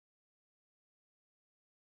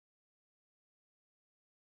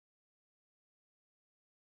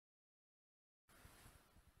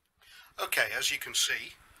Okay, as you can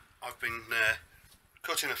see, I've been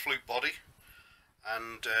cutting a flute body,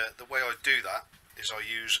 and the way I do that is I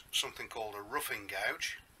use something called a roughing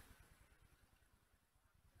gouge.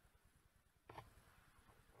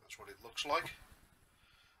 That's what it looks like.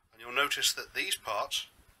 And you'll notice that these parts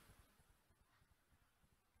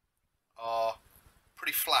are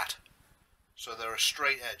pretty flat, so they're a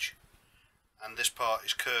straight edge, and this part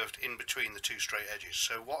is curved in between the two straight edges.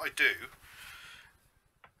 So what I do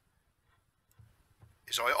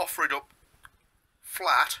is I offer it up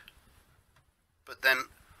flat, but then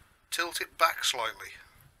tilt it back slightly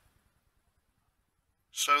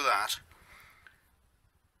so that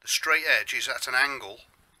the straight edge is at an angle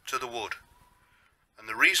to the wood. And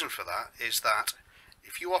the reason for that is that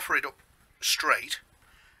if you offer it up straight,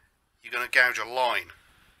 you're going to gouge a line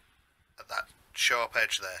at that sharp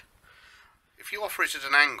edge there. If you offer it at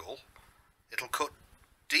an angle, it'll cut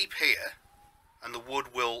deep here and the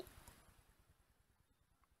wood will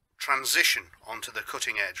transition onto the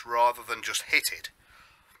cutting edge rather than just hit it.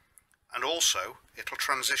 And also it'll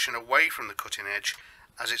transition away from the cutting edge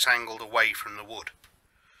as it's angled away from the wood.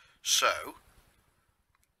 So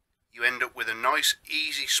you end up with a nice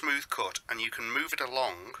easy smooth cut, and you can move it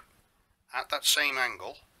along at that same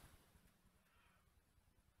angle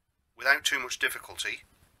without too much difficulty.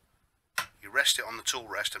 You rest it on the tool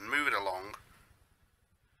rest and move it along,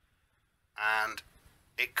 and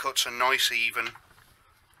it cuts a nice even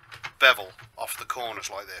bevel off the corners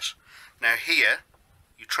like this. Now here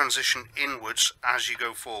you transition inwards as you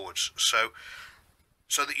go forwards, so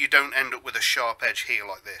that you don't end up with a sharp edge here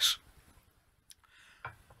like this.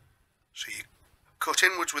 So you cut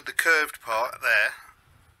inwards with the curved part there,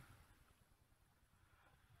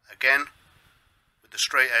 again with the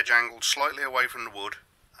straight edge angled slightly away from the wood,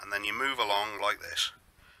 and then you move along like this,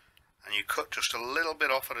 and you cut just a little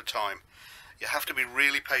bit off at a time. You have to be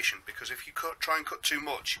really patient, because if you try and cut too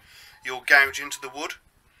much, you'll gouge into the wood,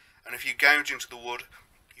 and if you gouge into the wood,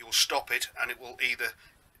 you'll stop it, and it will either,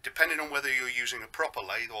 depending on whether you're using a proper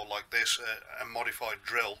lathe or like this, a modified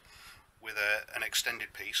drill with an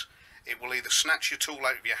extended piece, it will either snatch your tool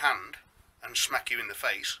out of your hand and smack you in the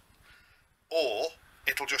face, or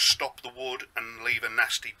it'll just stop the wood and leave a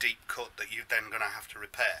nasty deep cut that you're then going to have to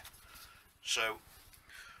repair. So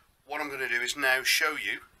what I'm going to do is now show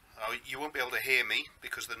you. You won't be able to hear me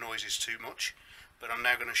because the noise is too much, but I'm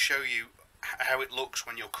now going to show you how it looks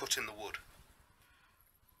when you're cutting the wood.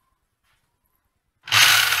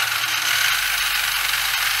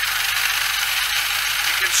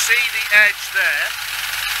 You can see the edge there.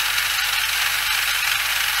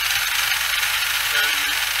 So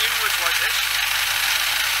inwards like this.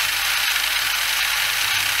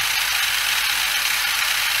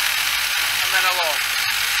 And then along.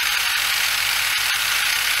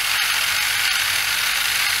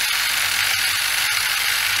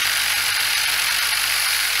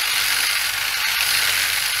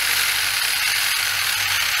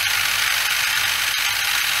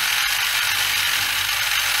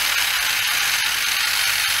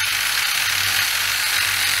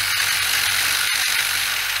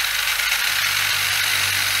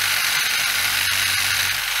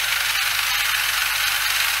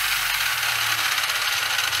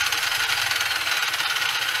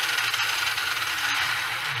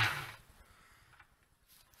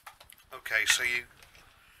 Okay, so you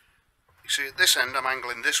see at this end I'm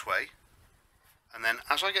angling this way, and then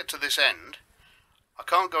as I get to this end I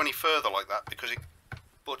can't go any further like that because it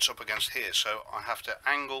butts up against here, so I have to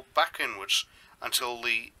angle back inwards until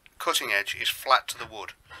the cutting edge is flat to the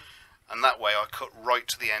wood, and that way I cut right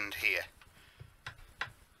to the end here.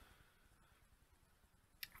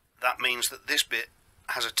 That means that this bit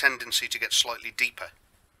has a tendency to get slightly deeper.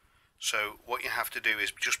 So what you have to do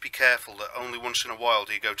is just be careful that only once in a while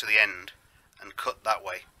do you go to the end and cut that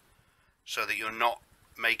way, so that you're not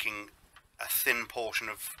making a thin portion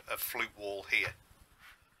of flute wall here.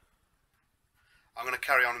 I'm going to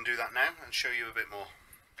carry on and do that now and show you a bit more.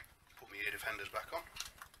 Put my ear defenders back on.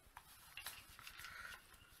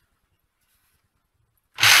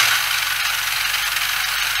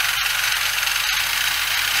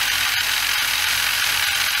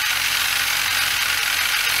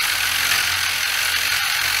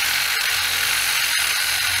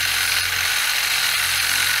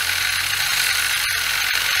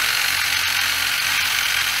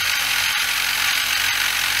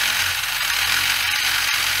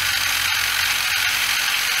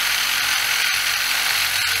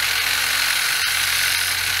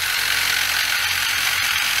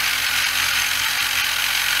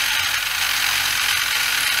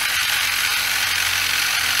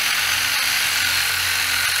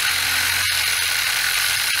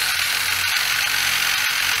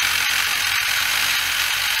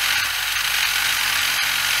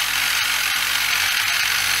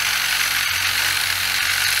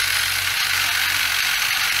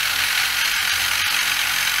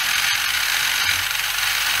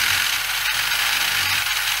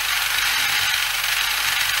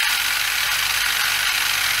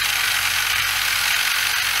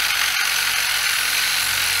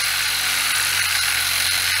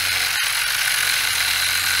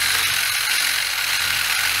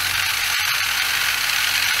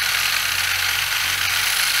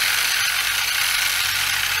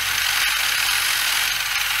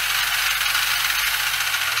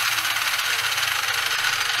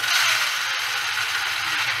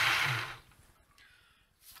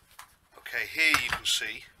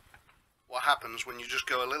 happens when you just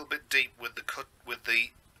go a little bit deep with the cut, with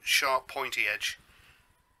the sharp pointy edge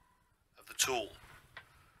of the tool.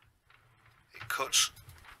 It cuts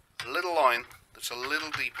a little line that's a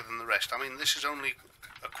little deeper than the rest. I mean, this is only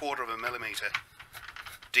 1/4 of a millimetre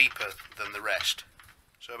deeper than the rest,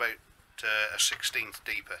 so about a 1/16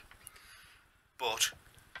 deeper. But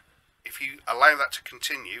if you allow that to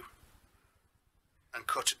continue and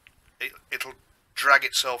cut it, it'll drag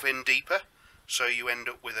itself in deeper, so you end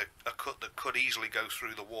up with a cut that could easily go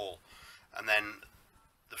through the wall, and then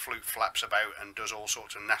the flute flaps about and does all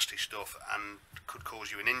sorts of nasty stuff and could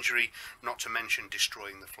cause you an injury, not to mention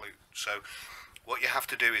destroying the flute. So what you have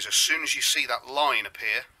to do is, as soon as you see that line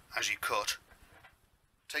appear as you cut,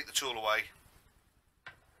 take the tool away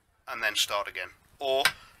and then start again, or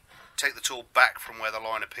take the tool back from where the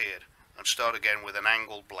line appeared and start again with an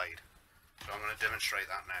angled blade. So I'm going to demonstrate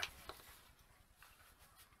that now.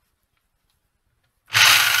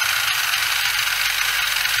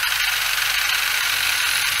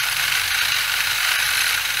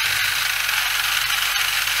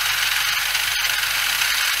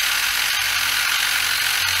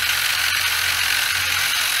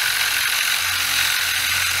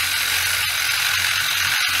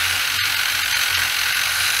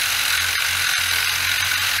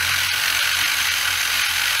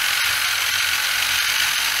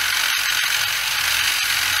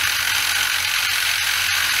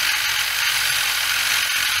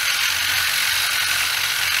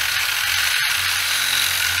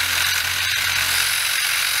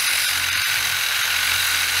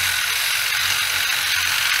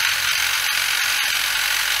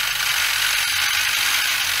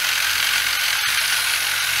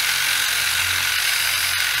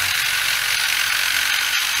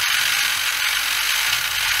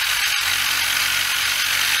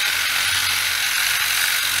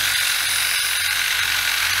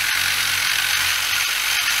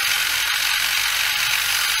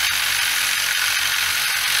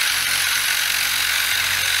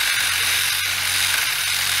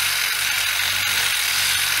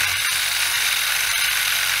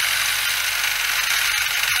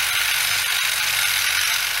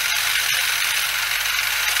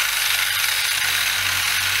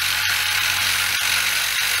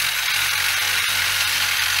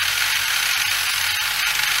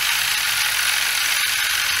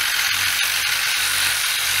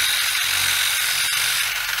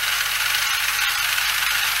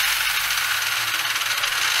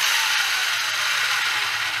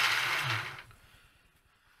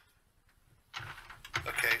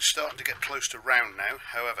 It's starting to get close to round now.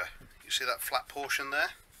 However, you see that flat portion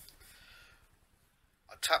there?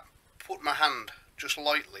 I put my hand just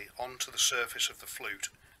lightly onto the surface of the flute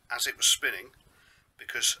as it was spinning,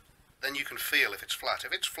 because then you can feel if it's flat.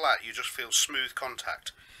 If it's flat, you just feel smooth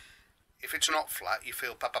contact. If it's not flat, you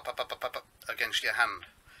feel pop, pop, pop, pop, pop, pop against your hand.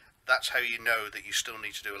 That's how you know that you still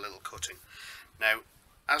need to do a little cutting. Now,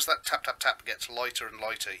 as that tap, tap, tap gets lighter and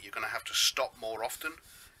lighter, you're going to have to stop more often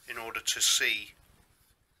in order to see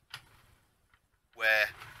where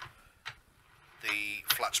the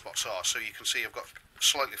flat spots are. So you can see I've got a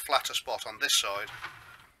slightly flatter spot on this side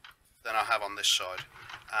than I have on this side,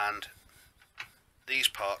 and these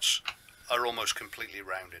parts are almost completely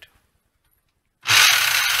rounded.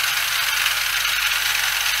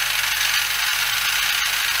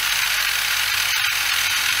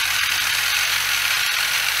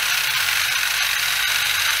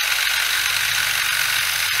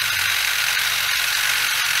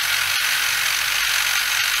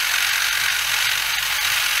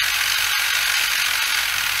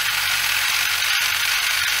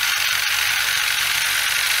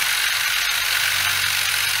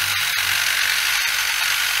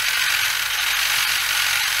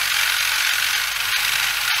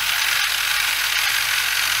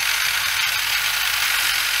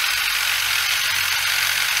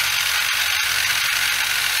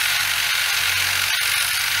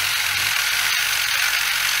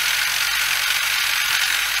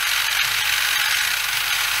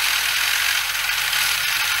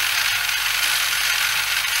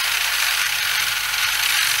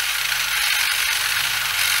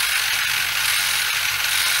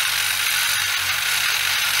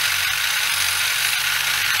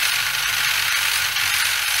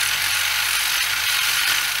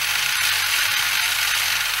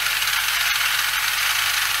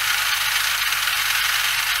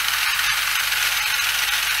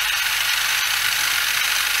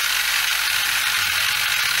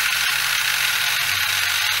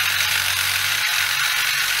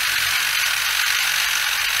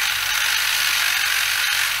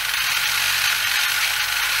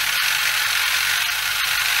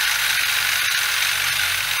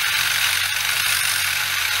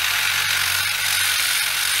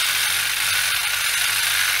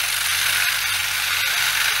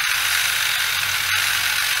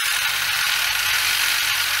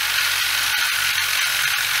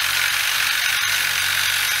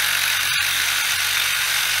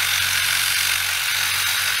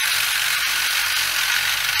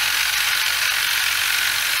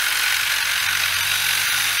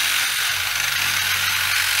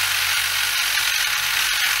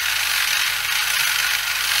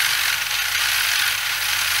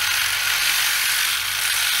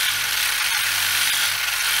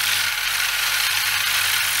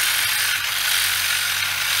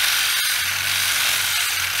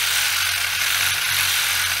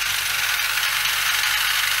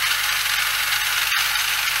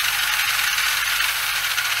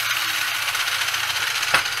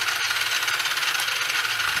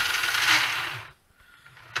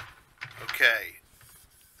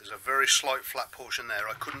 very slight flat portion there.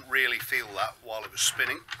 I couldn't really feel that while it was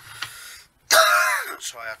spinning,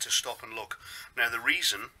 so I had to stop and look. Now the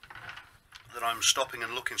reason that I'm stopping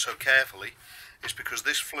and looking so carefully is because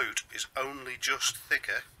this flute is only just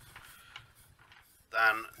thicker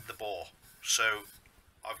than the bore, so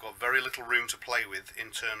I've got very little room to play with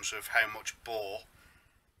in terms of how much bore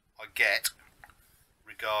I get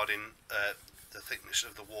regarding the thickness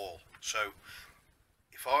of the wall. So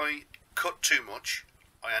if I cut too much,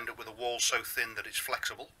 I end up with a wall so thin that it's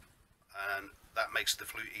flexible, and that makes the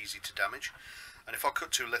flute easy to damage. And if I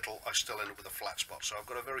cut too little, I still end up with a flat spot. So I've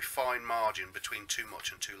got a very fine margin between too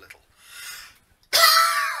much and too little.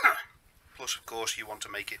 Plus, of course, you want to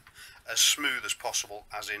make it as smooth as possible,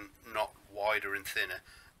 as in not wider and thinner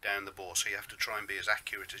down the bore. So you have to try and be as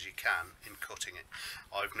accurate as you can in cutting it.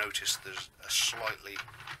 I've noticed there's a slightly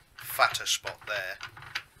fatter spot there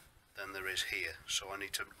than there is here, so I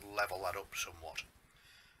need to level that up somewhat.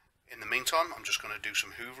 In the meantime, I'm just going to do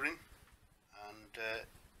some hoovering,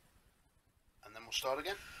 and then we'll start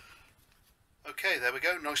again. Okay, there we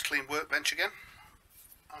go, nice clean workbench again.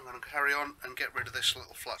 I'm going to carry on and get rid of this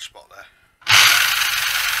little flat spot there.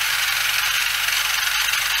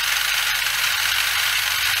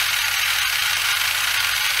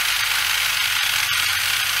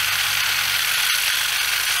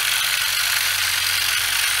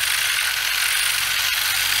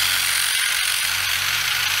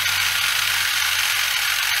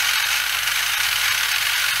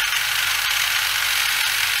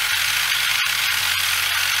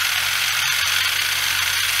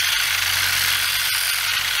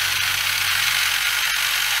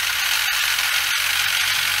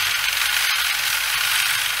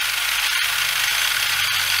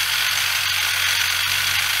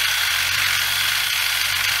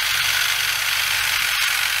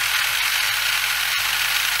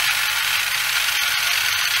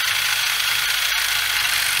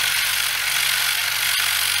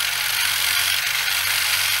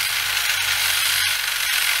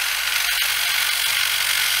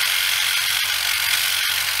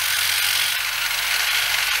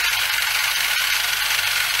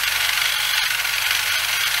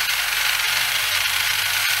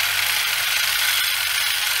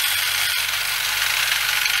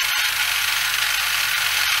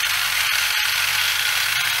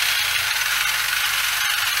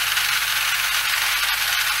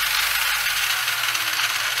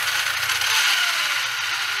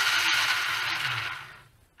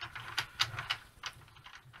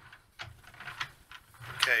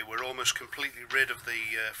 Okay, we're almost completely rid of the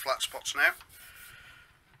flat spots now.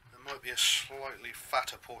 There might be a slightly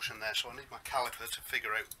fatter portion there, so I need my caliper to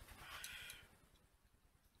figure out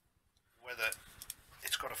whether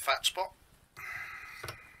it's got a fat spot.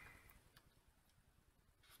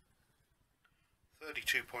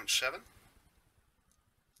 32.7.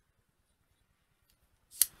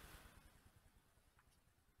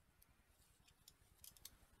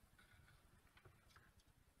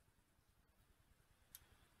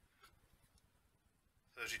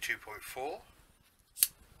 $32.4.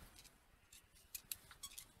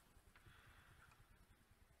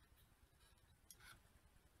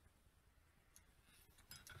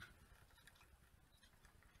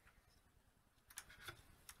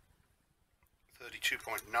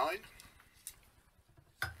 $32.9.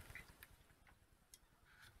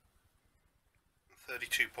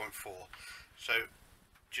 $32.4. So,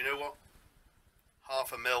 do you know what?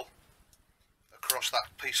 Half a mil across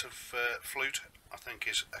that piece of flute, I think,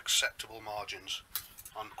 is acceptable margins.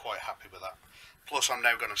 I'm quite happy with that. Plus, I'm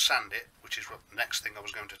now going to sand it, which is what the next thing I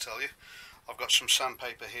was going to tell you. I've got some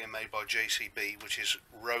sandpaper here made by JCB, which is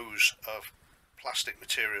rows of plastic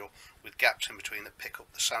material with gaps in between that pick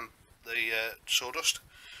up the sawdust,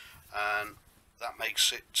 and that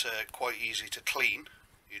makes it quite easy to clean.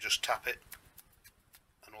 You just tap it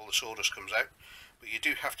and all the sawdust comes out, but you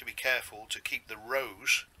do have to be careful to keep the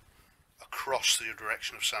rows across the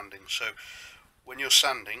direction of sanding. So when you're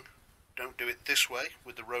sanding, don't do it this way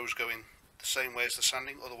with the rows going the same way as the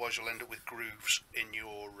sanding, otherwise you'll end up with grooves in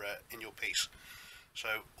your piece.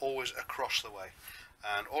 So always across the way,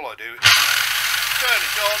 and all I do is turn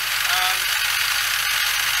it on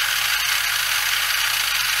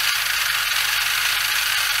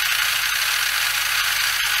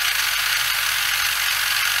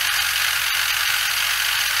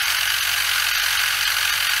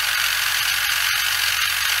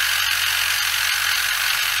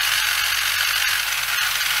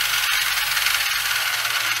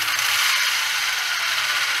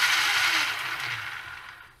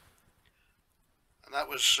and that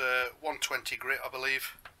was 120 grit, I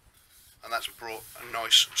believe, and that's brought a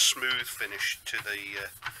nice smooth finish to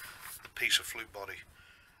piece of flute body.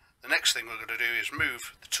 The next thing we're going to do is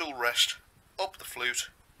move the tool rest up the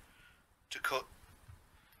flute to cut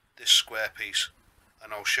this square piece,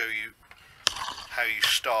 and I'll show you how you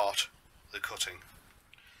start the cutting.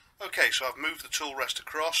 Okay, so I've moved the tool rest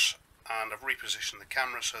across and I've repositioned the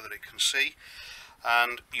camera so that it can see,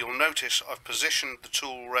 and you'll notice I've positioned the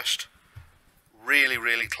tool rest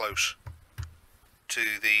really close to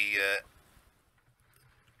the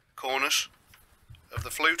corners of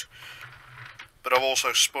the flute, but I've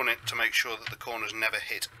also spun it to make sure that the corners never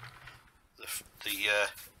hit the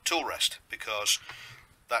tool rest, because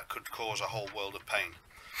that could cause a whole world of pain.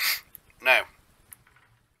 Now,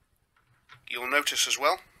 you'll notice as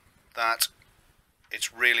well that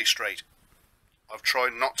it's really straight. I've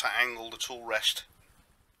tried not to angle the tool rest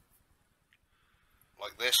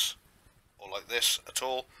like this or like this at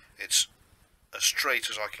all. It's as straight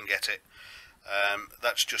as I can get it.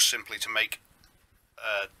 That's just simply to make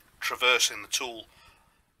traversing the tool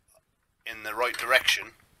in the right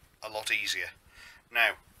direction a lot easier.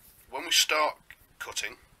 Now, when we start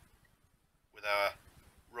cutting with our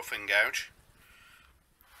roughing gouge,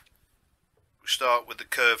 we start with the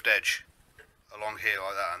curved edge along here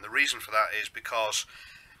like that, and the reason for that is because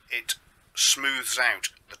it smooths out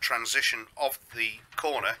the transition of the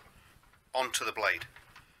corner onto the blade.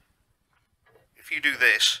 If you do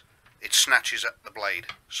this, it snatches at the blade.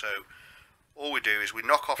 So all we do is we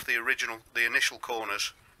knock off the initial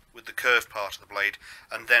corners with the curved part of the blade,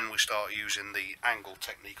 and then we start using the angle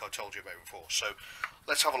technique I told you about before. So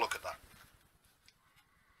let's have a look at that.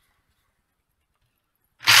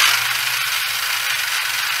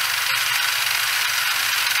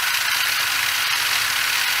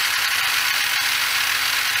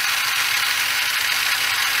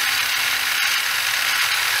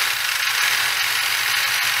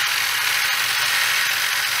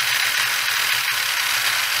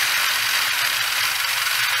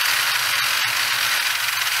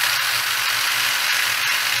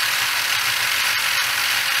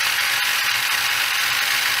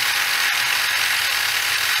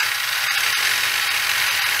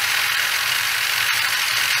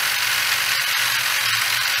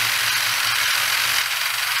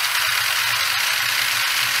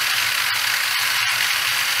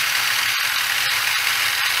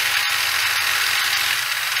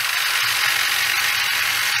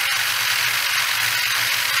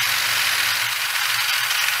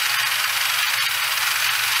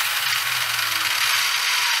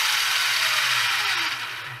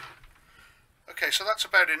 Okay, so that's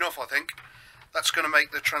about enough, I think. That's going to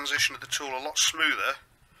make the transition of the tool a lot smoother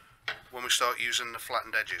when we start using the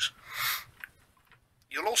flattened edges.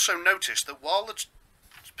 You'll also notice that while the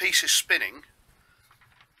piece is spinning,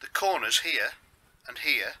 the corners here and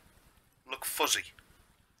here look fuzzy.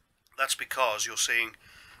 That's because you're seeing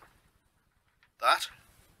that,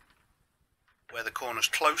 where the corner's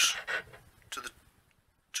close to the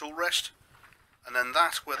tool rest, and then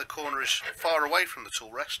that where the corner is far away from the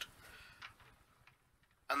tool rest,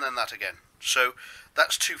 and then that again. So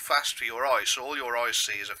that's too fast for your eyes, so all your eyes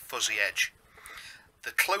see is a fuzzy edge.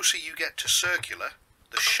 The closer you get to circular,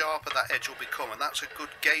 the sharper that edge will become, and that's a good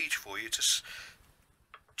gauge for you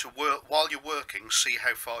to work while you're working, see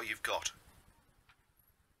how far you've got.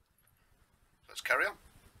 Let's carry on.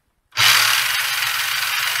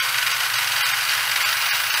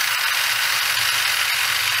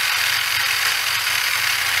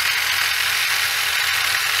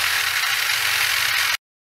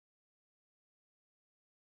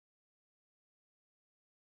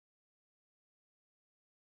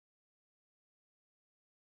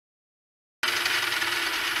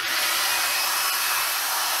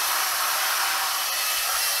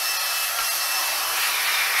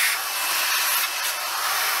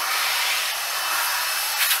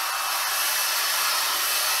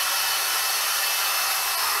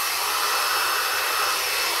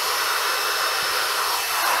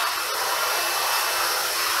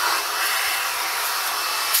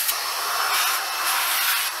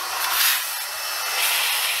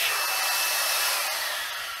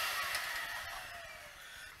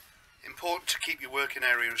 Important to keep your working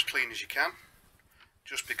area as clean as you can,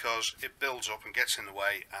 just because it builds up and gets in the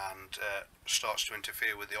way and starts to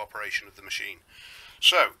interfere with the operation of the machine.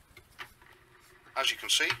 So, as you can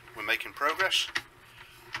see, we're making progress.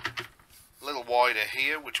 A little wider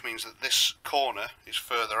here, which means that this corner is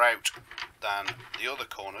further out than the other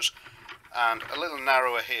corners, and a little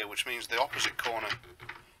narrower here, which means the opposite corner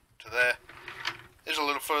to there is a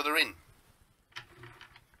little further in.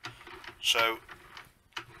 So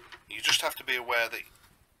you just have to be aware that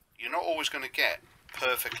you're not always going to get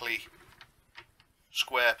perfectly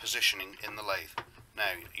square positioning in the lathe.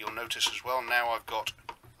 Now you'll notice as well, now I've got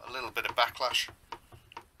a little bit of backlash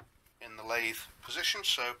in the lathe position,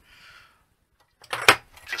 so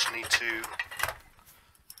just need to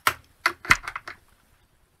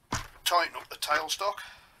tighten up the tailstock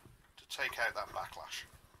to take out that backlash.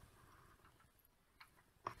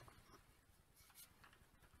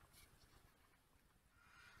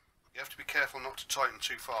 You have to be careful not to tighten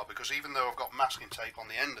too far, because even though I've got masking tape on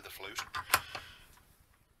the end of the flute,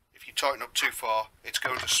 if you tighten up too far, it's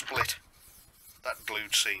going to split that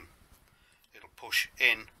glued seam. It'll push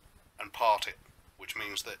in and part it, which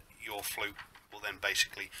means that your flute will then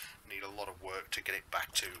basically need a lot of work to get it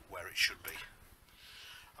back to where it should be.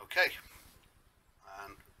 Okay,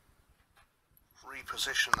 and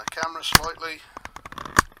reposition the camera slightly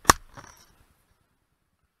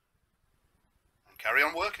and carry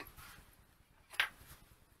on working.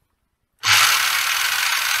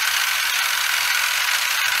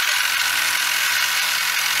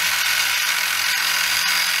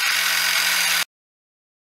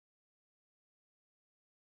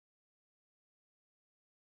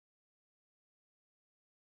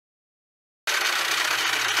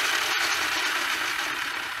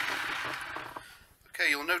 Okay,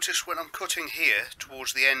 you'll notice when I'm cutting here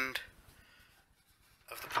towards the end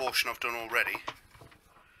of the portion I've done already,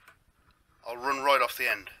 I'll run right off the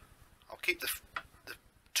end. I'll keep the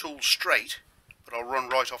tool straight, but I'll run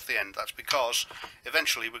right off the end. That's because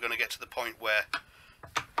eventually we're going to get to the point where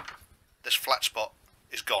this flat spot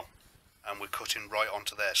is gone and we're cutting right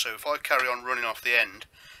onto there. So if I carry on running off the end,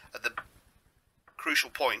 at the crucial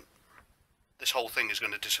point, this whole thing is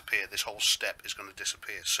going to disappear. This whole step is going to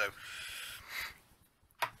disappear. So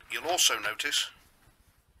you'll also notice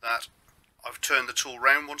that I've turned the tool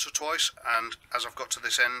round once or twice, and as I've got to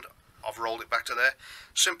this end I've rolled it back to there,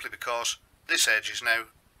 simply because this edge is now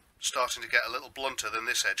starting to get a little blunter than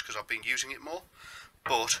this edge because I've been using it more.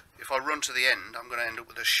 But if I run to the end, I'm going to end up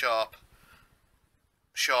with a sharp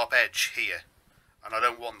edge here, and I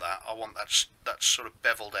don't want that. I want that sort of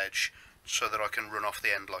beveled edge so that I can run off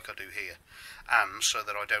the end like I do here, and so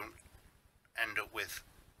that I don't end up with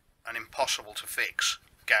an impossible to fix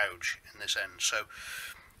gouge in this end. So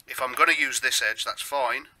if I'm going to use this edge, that's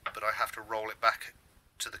fine, but I have to roll it back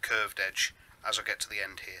to the curved edge as I get to the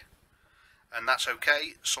end here, and that's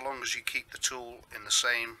okay so long as you keep the tool in the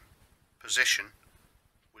same position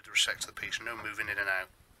with respect to the piece, no moving in and out.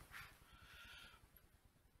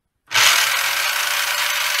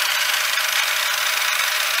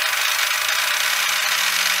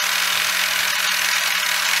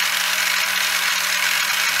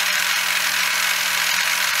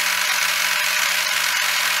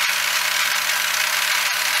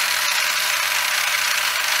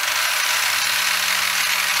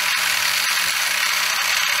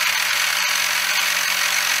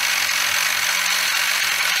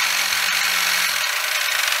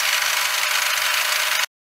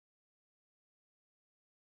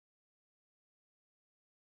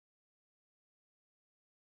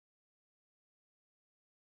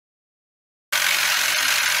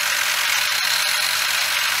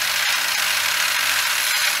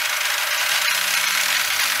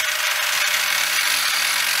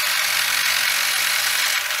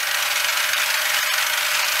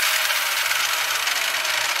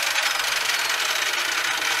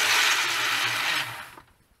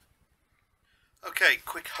 Okay,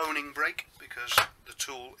 quick honing break, because the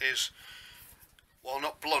tool is, while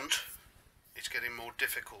not blunt, it's getting more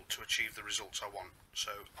difficult to achieve the results I want.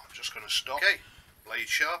 So I'm just going to stop. Okay, blade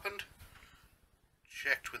sharpened,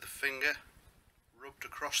 checked with the finger, rubbed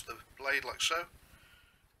across the blade like so.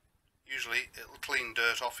 Usually it'll clean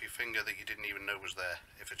dirt off your finger that you didn't even know was there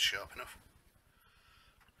if it's sharp enough.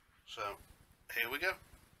 So here we go.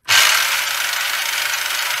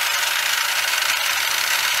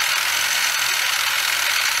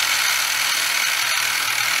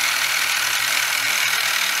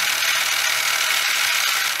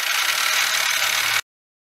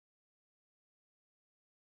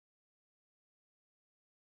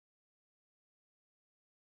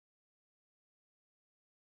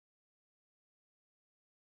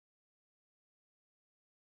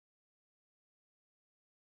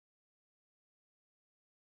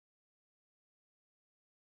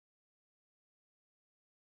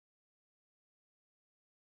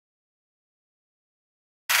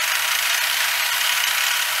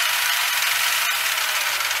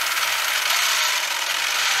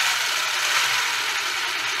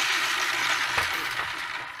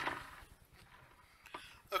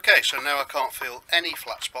 Okay, so now I can't feel any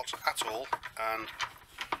flat spots at all, and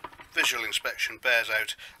visual inspection bears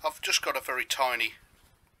out I've just got a very tiny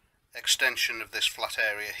extension of this flat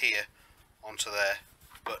area here onto there,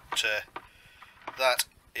 but that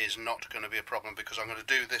is not going to be a problem, because I'm going to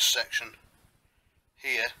do this section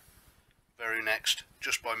here very next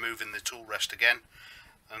just by moving the tool rest again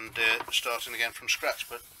and starting again from scratch.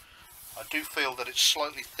 But I do feel that it's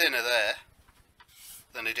slightly thinner there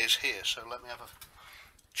than it is here, so let me have a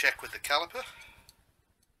check with the caliper.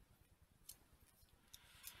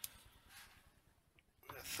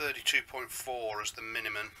 32.4 as the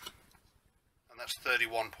minimum, and that's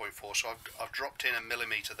 31.4, so I've dropped in a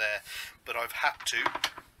millimetre there, but I've had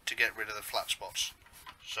to get rid of the flat spots.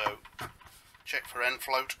 So check for end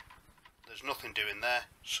float, there's nothing doing there,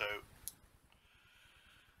 so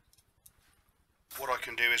what I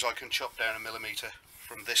can do is I can chop down a millimetre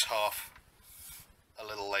from this half a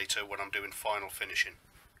little later when I'm doing final finishing.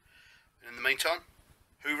 And in the meantime,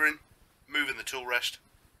 hoovering, moving the tool rest,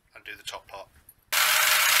 and do the top part.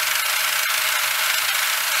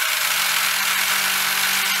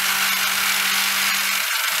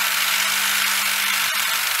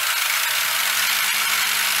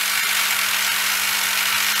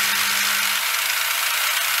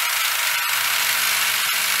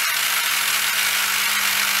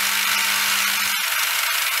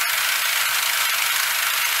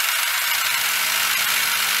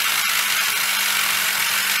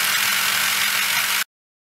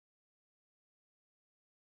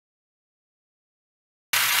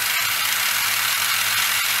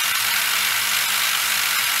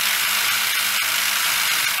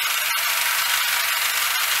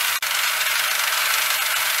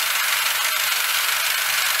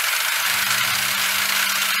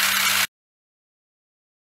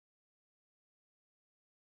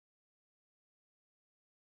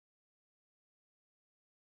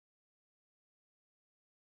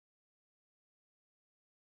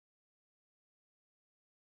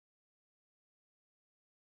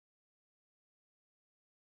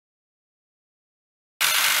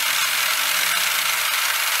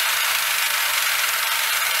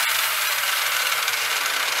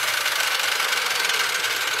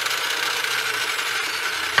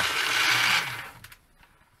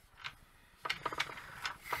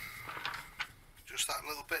 That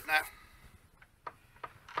little bit now.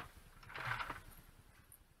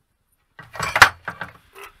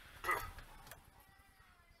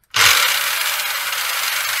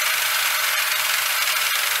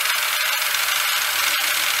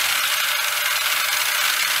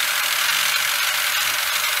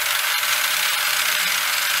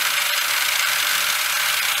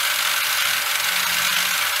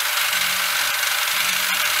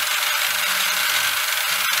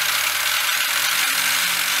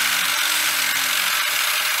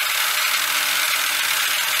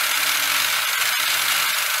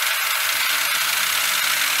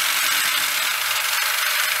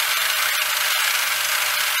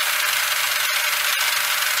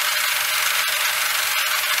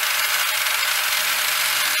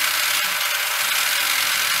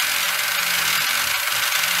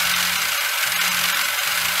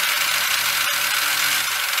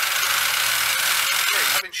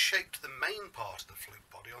 Shaped the main part of the flute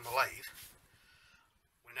body on the lathe,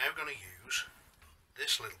 we're now going to use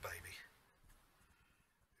this little baby.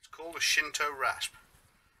 It's called a Shinto rasp,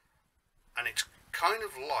 and it's kind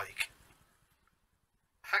of like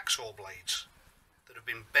hacksaw blades that have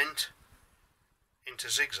been bent into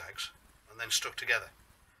zigzags and then stuck together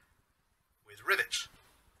with rivets.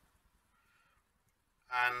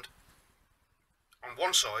 And on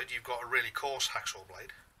one side you've got a really coarse hacksaw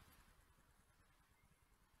blade,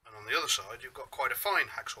 and on the other side you've got quite a fine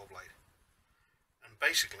hacksaw blade. And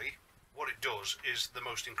basically what it does is the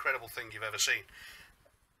most incredible thing you've ever seen.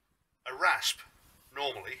 A rasp,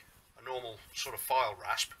 normally, a normal sort of file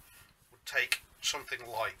rasp, would take something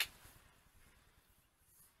like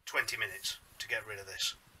 20 minutes to get rid of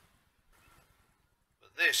this.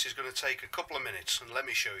 But this is going to take a couple of minutes, and let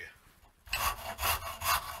me show you.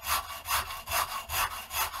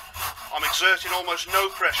 I'm exerting almost no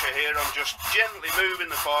pressure here, I'm just gently moving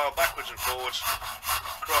the file backwards and forwards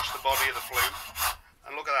across the body of the flute,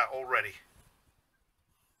 and look at that already.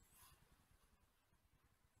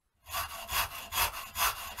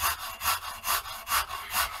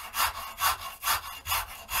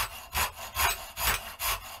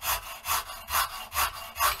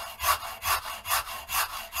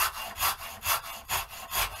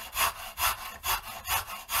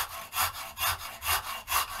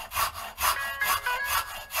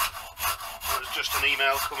 Just an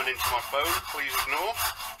email coming into my phone, please ignore.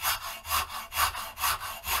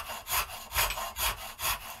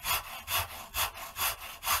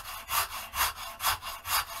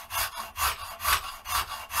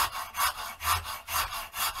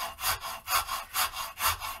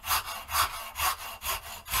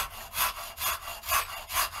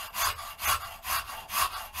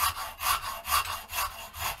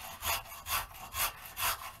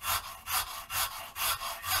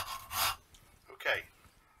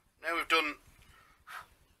 Now we've done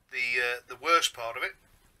the worst part of it,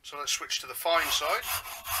 so let's switch to the fine side.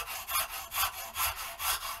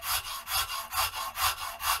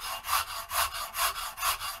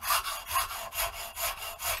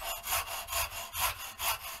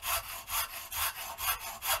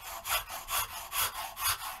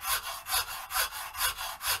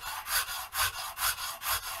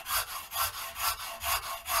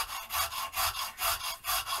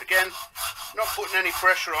 Again, not putting any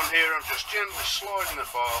pressure on here, I'm just gently sliding the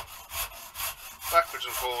file backwards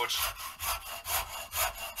and forwards,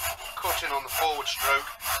 cutting on the forward stroke.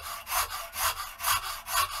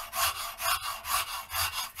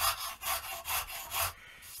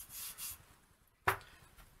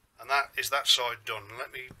 And that is that side done.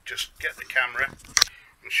 Let me just get the camera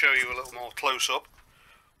and show you a little more close up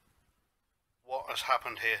what has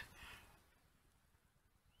happened here.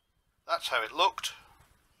 That's how it looked.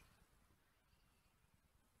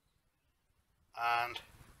 And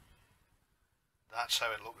that's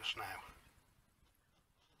how it looks now.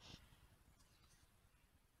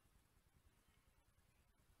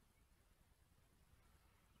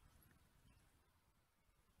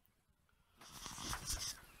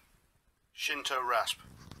 Shinto rasp,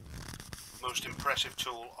 most impressive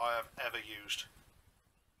tool I have ever used.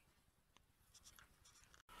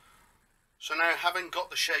 So now, having got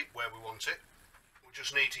the shape where we want it, we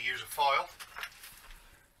just need to use a file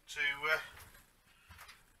to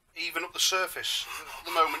even up the surface. At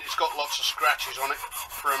the moment it's got lots of scratches on it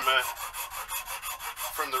from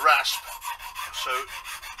the rasp, so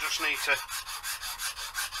just need to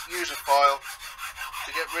use a file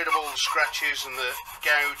to get rid of all the scratches and the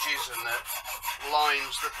gouges and the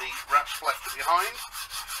lines that the rasp left behind.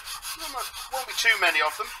 There won't be too many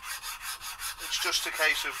of them. It's just a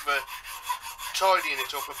case of tidying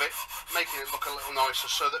it up a bit, making it look a little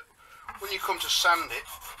nicer, so that when you come to sand it,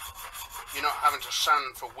 you're not having to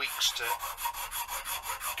sand for weeks to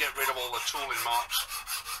get rid of all the tooling marks.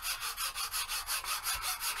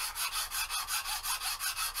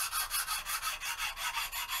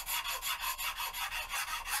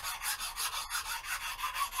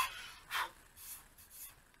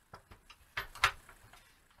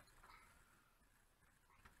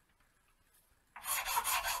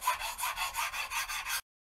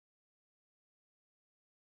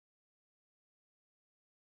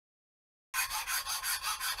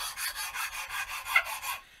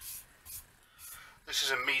 This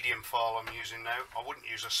is a medium file I'm using now. I wouldn't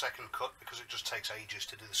use a second cut because it just takes ages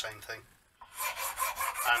to do the same thing.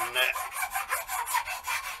 And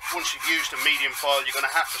once you've used a medium file, you're going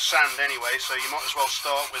to have to sand anyway, so you might as well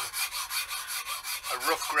start with a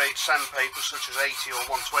rough grade sandpaper such as 80 or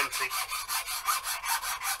 120.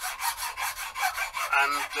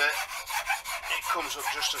 And it comes up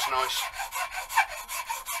just as nice.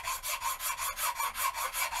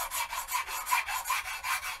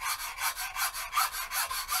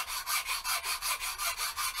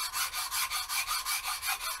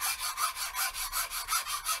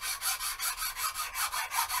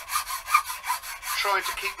 Trying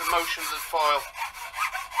to keep the motion of the file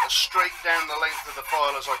as straight down the length of the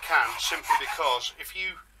file as I can, simply because if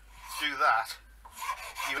you do that,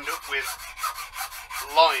 you end up with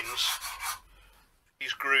lines.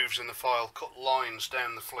 These grooves in the file cut lines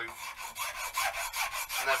down the flute,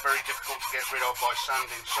 and they're very difficult to get rid of by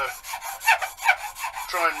sanding, so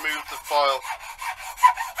try and move the file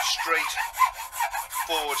straight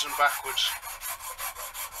forwards and backwards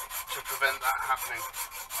to prevent that happening.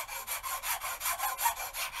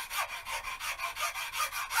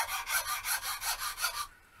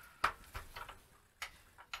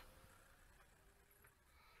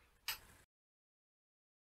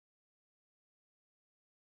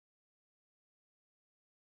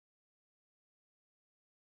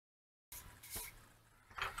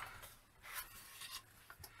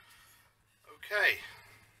 Okay,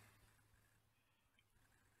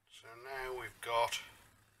 so now we've got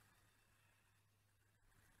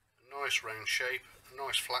a nice round shape, a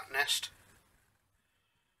nice flat nest.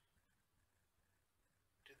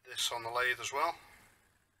 Did this on the lathe as well.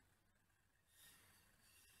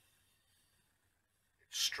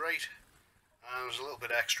 It's straight, and there's a little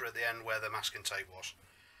bit extra at the end where the masking tape was.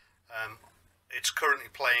 It's currently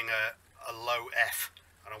playing a low F,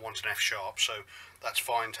 and I want an F sharp, so that's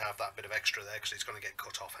fine to have that bit of extra there because it's going to get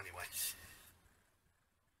cut off anyway.